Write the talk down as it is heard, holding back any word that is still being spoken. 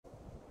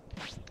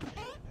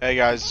Hey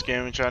guys, it's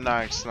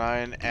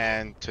GamingChat9x9,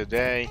 and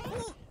today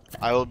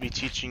I will be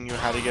teaching you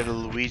how to get a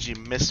Luigi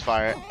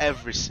Misfire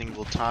every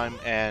single time,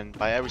 and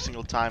by every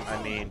single time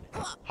I mean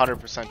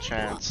 100%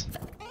 chance.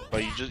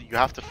 But you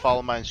have to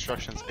follow my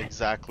instructions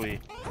exactly.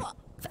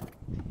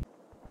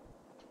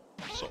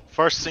 So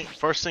first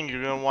thing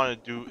you're gonna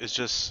want to do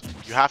is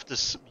you have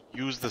to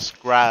use this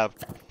grab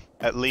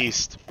at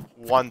least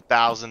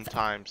 1,000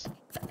 times.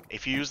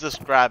 If you use this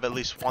grab at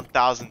least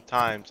 1,000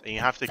 times and you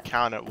have to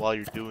count it while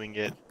you're doing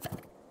it,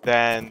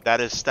 then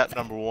that is step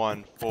number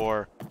one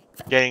for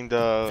getting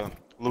the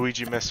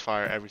Luigi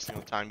Misfire every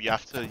single time. You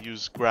have to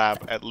use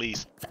grab at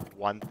least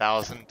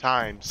 1,000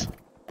 times.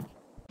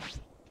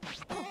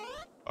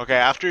 Okay,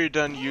 after you're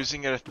done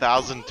using it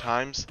 1,000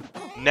 times,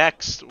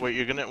 next what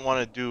you're gonna want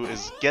to do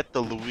is get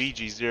the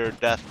Luigi Zero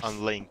Death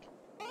on Link.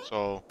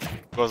 So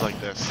it goes like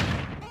this,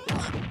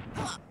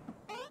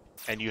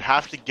 and you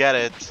have to get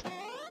it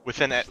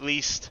within at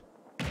least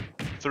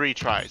 3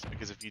 tries,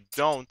 because if you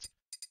don't,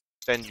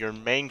 then your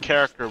main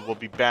character will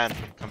be banned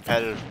from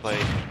competitive play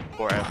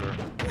forever.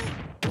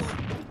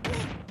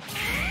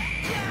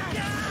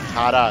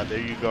 Ta-da, there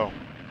you go.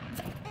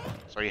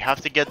 So you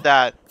have to get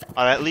that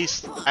on at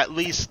least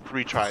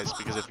 3 tries,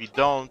 because if you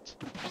don't,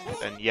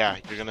 then yeah,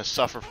 you're gonna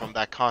suffer from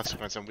that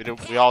consequence, and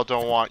we all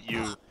don't want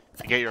you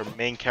to get your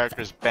main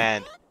characters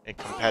banned in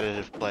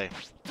competitive play.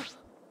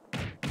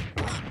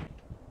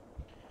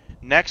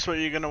 Next, what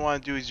you're going to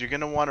want to do is you're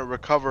going to want to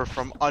recover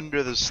from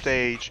under the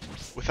stage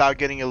without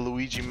getting a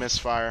Luigi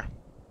Misfire.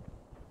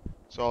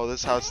 So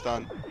this is how it's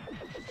done.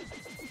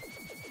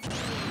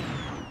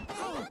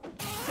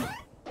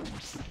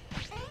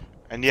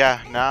 And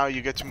yeah, now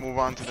you get to move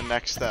on to the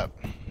next step.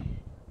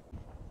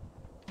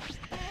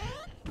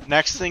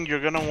 Next thing,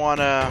 you're going to want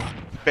to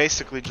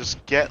basically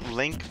just get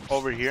Link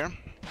over here.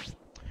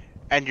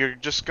 And you're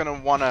just going to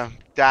want to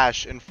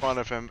dash in front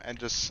of him and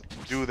just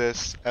do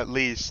this at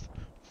least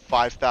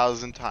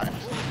 5,000 times.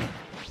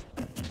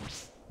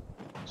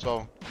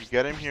 So you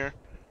get him here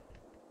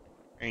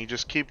and you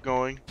just keep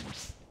going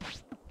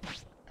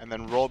and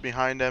then roll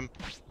behind him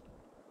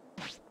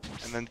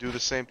and then do the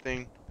same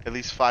thing at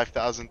least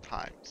 5,000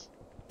 times.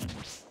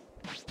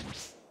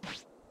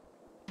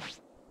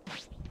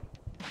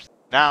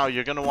 Now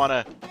you're gonna want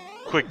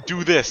to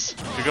do this.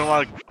 You're gonna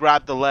want to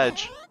grab the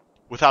ledge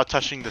without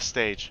touching the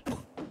stage.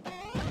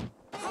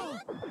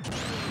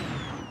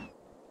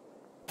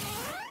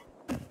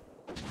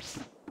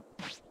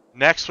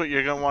 Next, what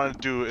you're going to want to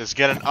do is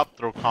get an up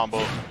throw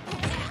combo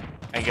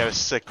and get a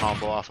sick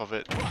combo off of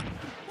it.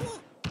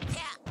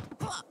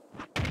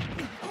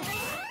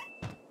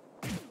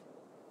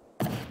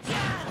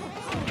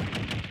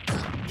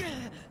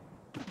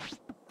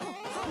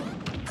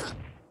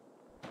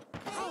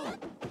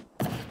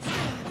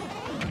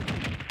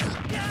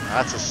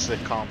 That's a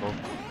sick combo.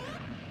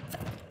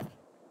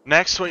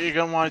 Next, what you're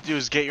going to want to do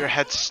is get your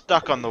head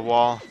stuck on the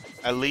wall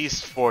at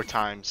least 4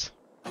 times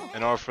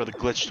in order for the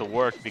glitch to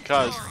work,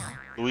 because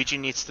Luigi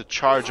needs to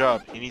charge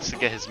up. He needs to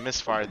get his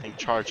Misfire thing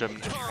charged up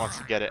if he wants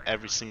to get it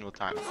every single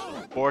time.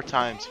 So 4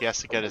 times he has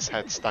to get his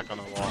head stuck on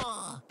the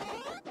wall.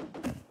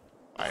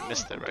 I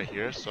missed it right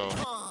here, so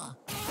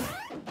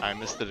I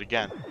missed it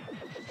again.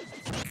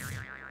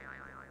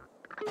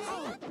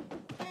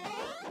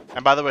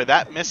 And by the way,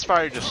 that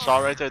Misfire you just saw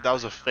right there, that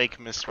was a fake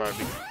Misfire.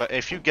 But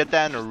if you get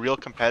that in a real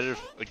competitive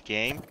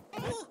game,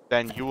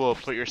 then you will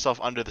put yourself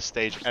under the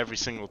stage every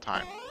single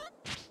time.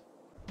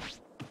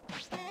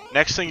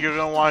 Next thing you're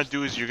going to want to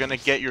do is you're going to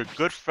get your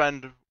good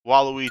friend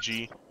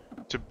Waluigi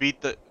to beat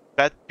the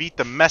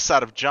mess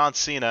out of John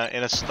Cena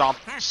in a stomp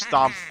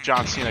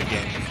John Cena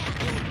game.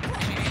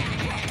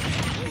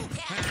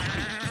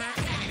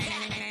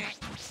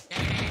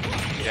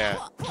 Yeah,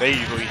 there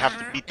you go. You have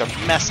to beat the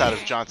mess out of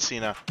John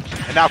Cena.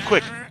 And now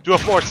quick, do a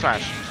forward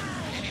smash.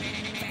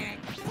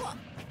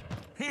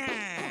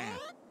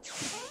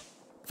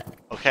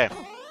 Okay,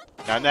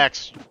 now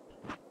next,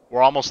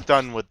 we're almost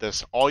done with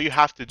this. All you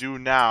have to do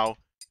now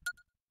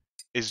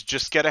is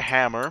just get a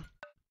hammer,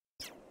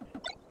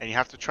 and you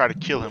have to try to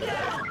kill him with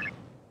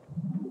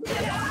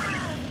it.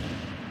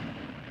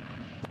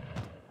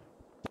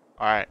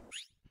 Alright.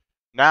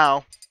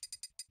 Now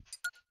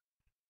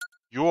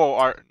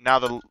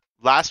the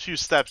last few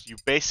steps, you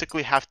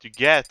basically have to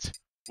get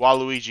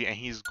Waluigi, and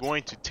he's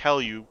going to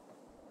tell you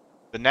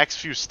the next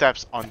few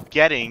steps on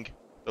getting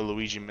the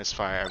Luigi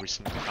Misfire every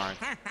single time.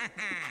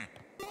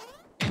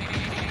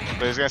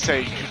 But he's gonna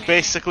say you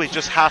basically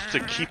just have to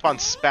keep on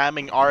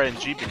spamming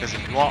RNG, because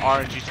if you want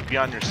RNG to be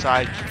on your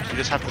side, you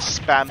just have to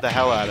spam the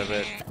hell out of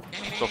it.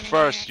 So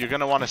first, you're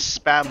gonna want to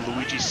spam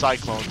Luigi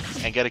Cyclone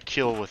and get a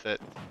kill with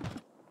it.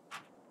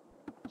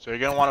 So you're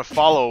gonna want to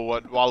follow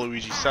what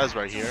Waluigi says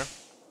right here.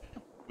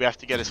 We have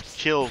to get his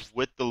kill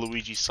with the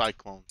Luigi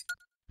Cyclone.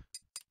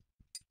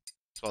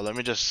 So let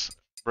me just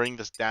bring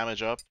this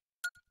damage up.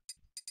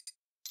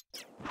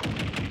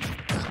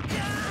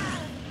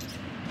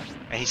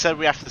 And he said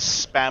we have to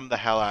spam the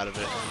hell out of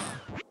it.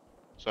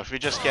 So if we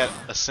just get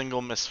a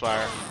single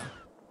Misfire.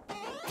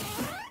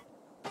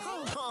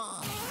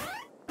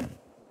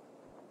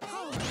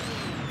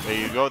 There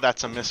you go,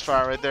 that's a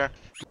misfire right there.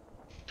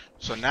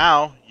 So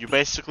now, you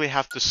basically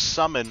have to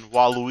summon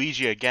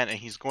Waluigi again, and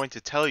he's going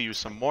to tell you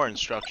some more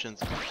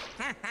instructions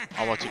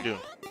on what to do.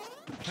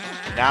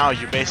 Now,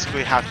 you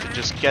basically have to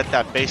just get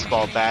that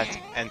baseball bat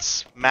and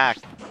smack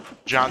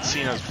John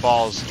Cena's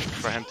balls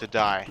for him to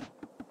die.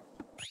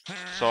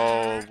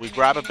 So, we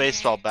grab a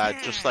baseball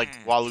bat, just like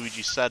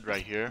Waluigi said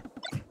right here,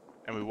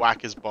 and we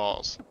whack his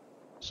balls.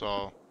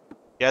 So,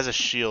 he has a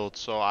shield,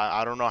 so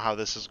I don't know how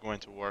this is going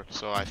to work,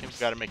 so I think we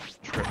gotta make him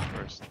trip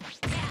first.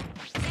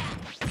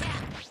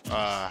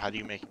 How do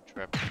you make him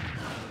trip?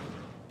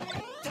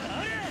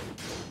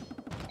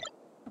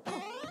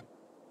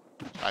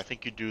 I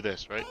think you do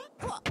this, right?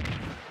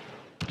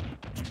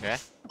 Okay.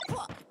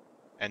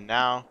 And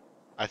now,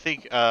 I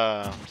think,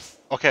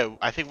 okay,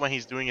 I think when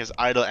he's doing his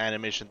idle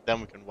animation,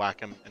 then we can whack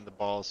him in the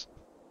balls.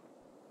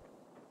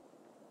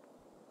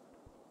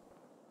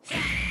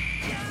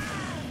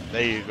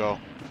 There you go.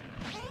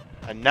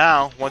 And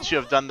now, once you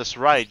have done this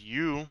right,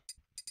 you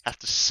have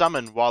to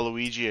summon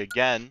Waluigi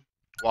again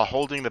while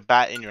holding the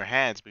bat in your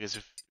hands, because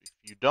if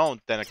you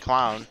don't, then a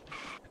clown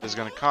is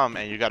going to come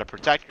and you got to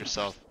protect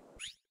yourself.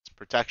 It's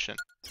protection.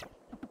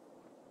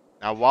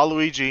 Now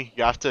Waluigi,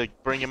 you have to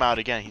bring him out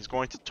again. He's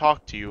going to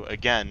talk to you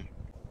again.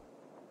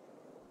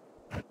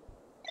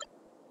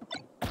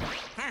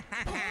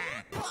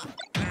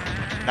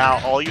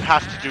 Now all you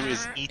have to do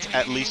is eat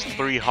at least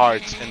 3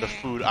 hearts in the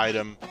food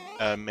item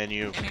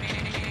menu.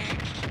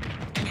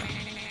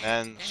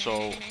 And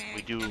so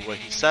we do what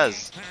he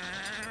says.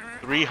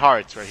 3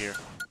 hearts right here.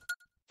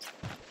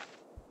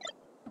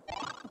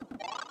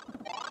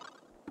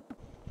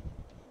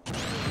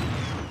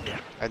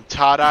 And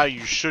ta-da,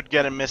 you should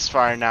get a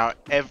misfire now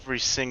every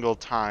single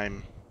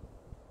time.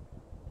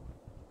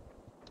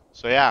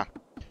 So yeah,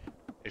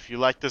 if you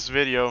like this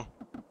video,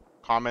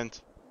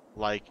 comment,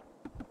 like,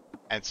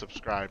 and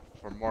subscribe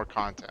for more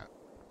content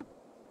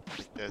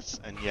like this.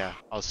 And yeah,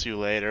 I'll see you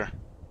later.